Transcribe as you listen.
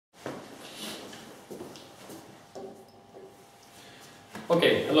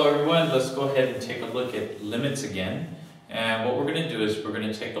Okay, hello everyone. Let's go ahead and take a look at limits again. And what we're going to do is we're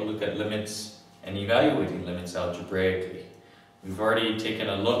going to take a look at limits and evaluating limits algebraically. We've already taken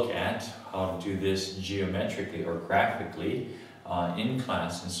a look at how to do this geometrically or graphically in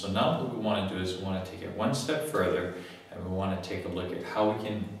class. And so now what we want to do is we want to take it one step further and we want to take a look at how we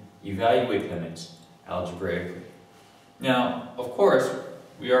can evaluate limits algebraically. Now, of course,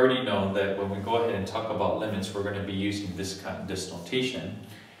 we already know that when we go ahead and talk about limits, we're going to be using this notation.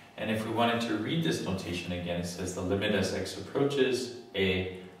 And if we wanted to read this notation again, it says the limit as x approaches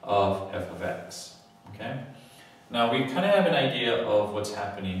a of f of x. Okay? Now we kind of have an idea of what's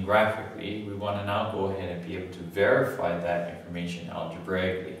happening graphically. We want to now go ahead and be able to verify that information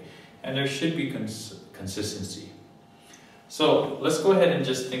algebraically. And there should be consistency. So let's go ahead and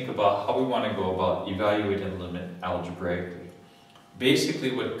just think about how we want to go about evaluating the limit algebraically.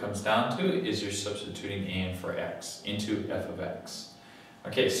 Basically what it comes down to is you're substituting a in for x into f of x.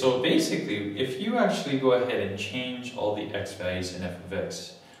 Okay, so basically if you actually go ahead and change all the x values in f of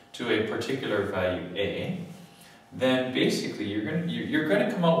x to a particular value a, then basically you're going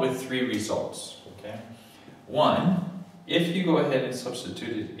to come out with three results. Okay, one, if you go ahead and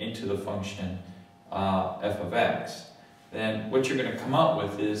substitute it into the function f of x, then what you're going to come out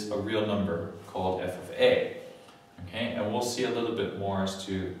with is a real number called f of a. Okay, and we'll see a little bit more as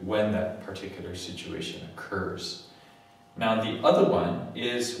to when that particular situation occurs. Now the other one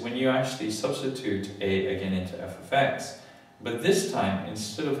is when you actually substitute a again into f of x, but this time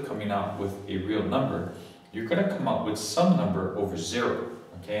instead of coming out with a real number, you're going to come up with some number over 0.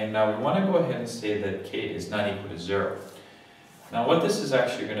 Okay, and now we want to go ahead and say that k is not equal to 0. Now what this is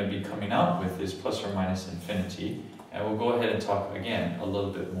actually going to be coming out with is plus or minus infinity, and we'll go ahead and talk again a little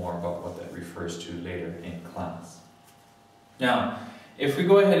bit more about what that refers to later in class. Now, if we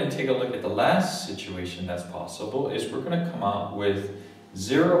go ahead and take a look at the last situation that's possible, is we're going to come out with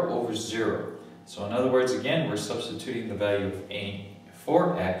 0 over 0. So in other words, again, we're substituting the value of a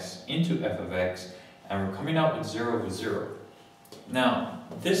for x into f of x, and we're coming out with 0 over 0. Now,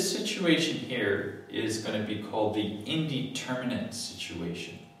 this situation here is going to be called the indeterminate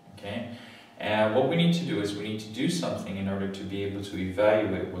situation, okay? And what we need to do is we need to do something in order to be able to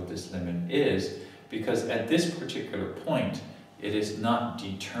evaluate what this limit is, because at this particular point, it is not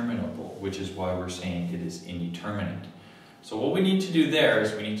determinable, which is why we're saying it is indeterminate. So what we need to do there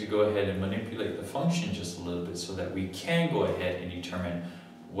is we need to go ahead and manipulate the function just a little bit so that we can go ahead and determine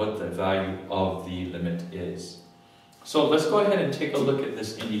what the value of the limit is. So let's go ahead and take a look at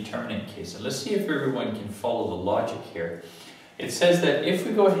this indeterminate case, and let's see if everyone can follow the logic here. It says that if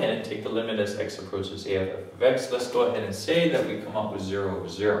we go ahead and take the limit as x approaches a of f of x, let's go ahead and say that we come up with 0 over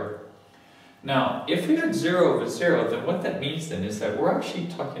 0. Now, if we had 0 over 0, then what that means then is that we're actually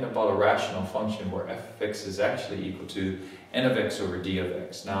talking about a rational function where f of x is actually equal to n of x over d of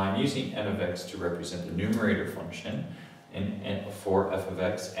x. Now, I'm using n of x to represent the numerator function for f of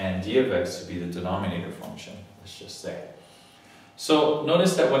x, and d of x to be the denominator function, let's just say. So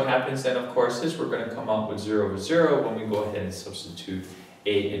notice that what happens then, of course, is we're going to come up with 0 over 0 when we go ahead and substitute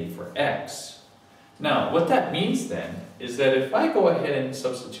a in for x. Now, what that means then is that if I go ahead and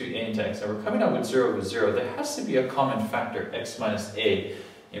substitute a into x, and we're coming up with 0 over 0, there has to be a common factor x minus a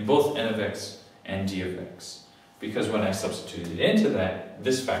in both n of x and d of x. Because when I substituted into that,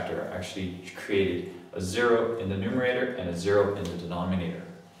 this factor actually created a 0 in the numerator and a 0 in the denominator.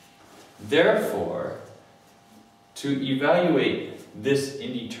 Therefore, to evaluate this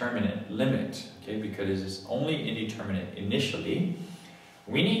indeterminate limit, okay, because it is only indeterminate initially,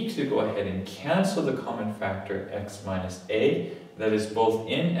 we need to go ahead and cancel the common factor x minus a that is both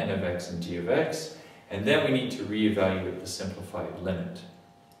in n of x and d of x, and then we need to reevaluate the simplified limit.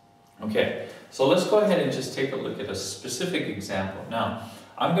 Okay, so let's go ahead and just take a look at a specific example. Now,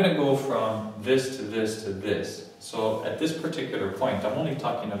 I'm going to go from this to this to this. So at this particular point, I'm only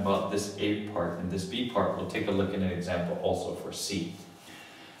talking about this a part, and this b part, we'll take a look at an example also for c.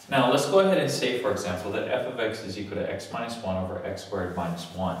 Now let's go ahead and say, for example, that f of x is equal to x minus 1 over x squared minus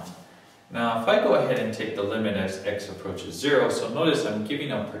 1. Now if I go ahead and take the limit as x approaches 0, so notice I'm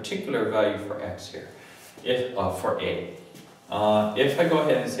giving a particular value for x here, for a. If I go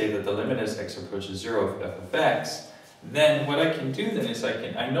ahead and say that the limit as x approaches 0 of f of x, then what I can do then is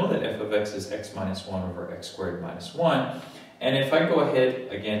I know that f of x is x minus 1 over x squared minus 1, and if I go ahead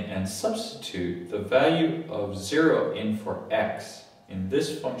again and substitute the value of 0 in for x, in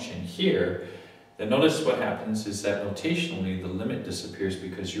this function here, then notice what happens is that notationally the limit disappears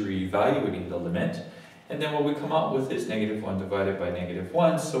because you're evaluating the limit, and then what we come out with is negative 1 divided by negative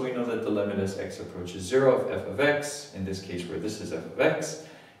 1, so we know that the limit as x approaches 0 of f of x, in this case where this is f of x,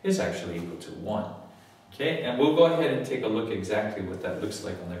 is actually equal to 1. Okay, and we'll go ahead and take a look exactly what that looks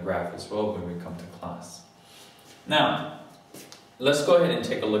like on the graph as well when we come to class. Now, let's go ahead and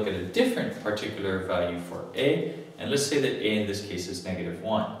take a look at a different particular value for a, and let's say that a in this case is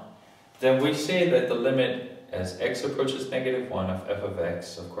 -1. Then we say that the limit as x approaches -1 of f of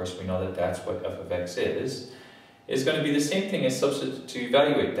x, of course we know that that's what f of x is going to be the same thing as to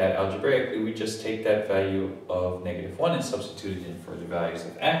evaluate that algebraically. We just take that value of -1 and substitute it in for the values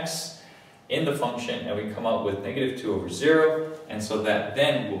of x in the function, and we come out with -2/0, and so that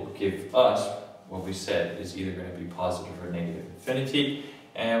then will give us what we said is either going to be positive or negative infinity.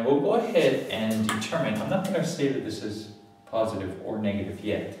 And we'll go ahead and determine, I'm not going to say that this is positive or negative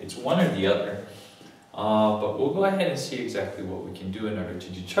yet, it's one or the other, but we'll go ahead and see exactly what we can do in order to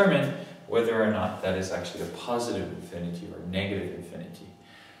determine whether or not that is actually a positive infinity or negative infinity.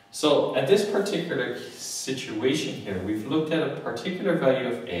 So at this particular situation here, we've looked at a particular value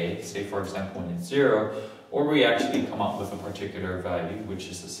of a, say for example when it's 0, or we actually come up with a particular value which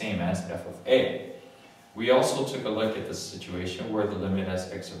is the same as f of a. We also took a look at the situation where the limit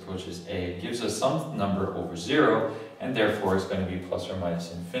as x approaches a gives us some number over 0, and therefore is going to be plus or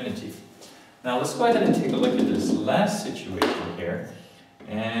minus infinity. Now let's go ahead and take a look at this last situation here,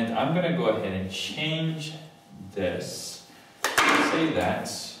 and I'm going to go ahead and change this. Say that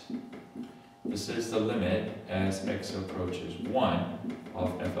this is the limit as x approaches 1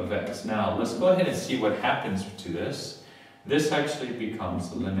 of f of x. Now let's go ahead and see what happens to this. This actually becomes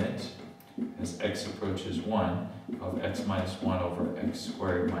the limit as x approaches 1 of x minus 1 over x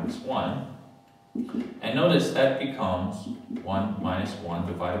squared minus 1. And notice that becomes 1 minus 1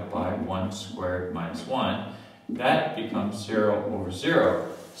 divided by 1 squared minus 1. That becomes 0/0.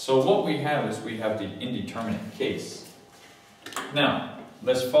 So what we have is we have the indeterminate case. Now,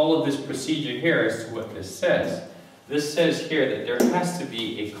 let's follow this procedure here as to what this says. This says here that there has to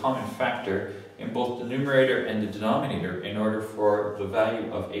be a common factor in both the numerator and the denominator in order for the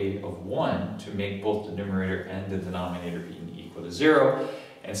value of a of 1 to make both the numerator and the denominator being equal to 0.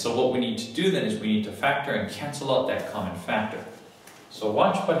 And so what we need to do then is we need to factor and cancel out that common factor. So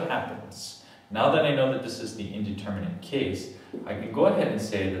watch what happens. Now that I know that this is the indeterminate case, I can go ahead and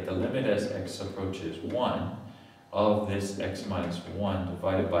say that the limit as x approaches 1 of this x minus 1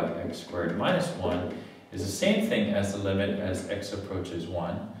 divided by x squared minus 1 is the same thing as the limit as x approaches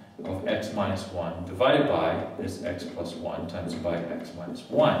 1 of x minus 1 divided by this x plus 1 times by x minus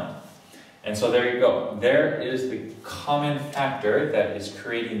 1. And so there you go. There is the common factor that is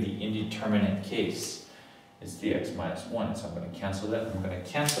creating the indeterminate case. It's the x minus 1. So I'm going to cancel that. I'm going to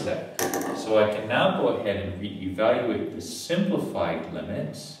cancel that. So I can now go ahead and reevaluate the simplified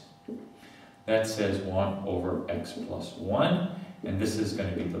limit. That says 1 over x plus 1. And this is going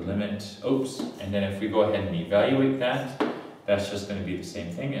to be the limit. Oops. And then if we go ahead and evaluate that, that's just going to be the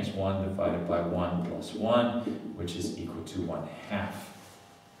same thing as 1 divided by 1 plus 1, which is equal to 1/2.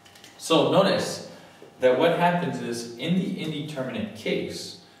 So notice that what happens is in the indeterminate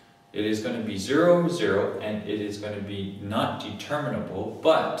case, it is going to be 0/0, and it is going to be not determinable,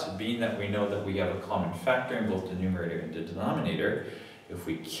 but being that we know that we have a common factor in both the numerator and the denominator, if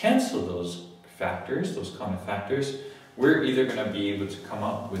we cancel those factors, those common factors, we're either going to be able to come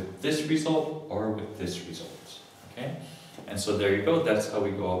up with this result or with this result. Okay? And so there you go, that's how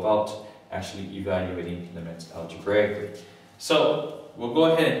we go about actually evaluating limits algebraically. So we'll go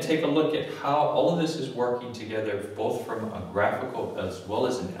ahead and take a look at how all of this is working together, both from a graphical as well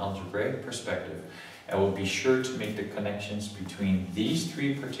as an algebraic perspective. And we'll be sure to make the connections between these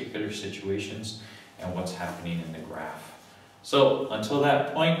three particular situations and what's happening in the graph. So until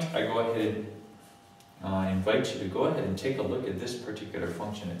that point, I go ahead and invite you to go ahead and take a look at this particular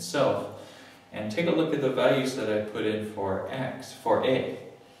function itself, and take a look at the values that I put in for a,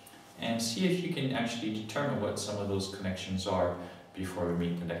 and see if you can actually determine what some of those connections are before we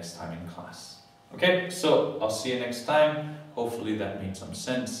meet the next time in class. Okay, so I'll see you next time. Hopefully that made some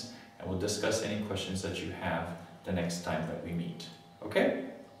sense, and we'll discuss any questions that you have the next time that we meet. Okay,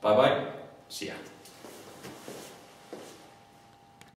 bye-bye, see ya.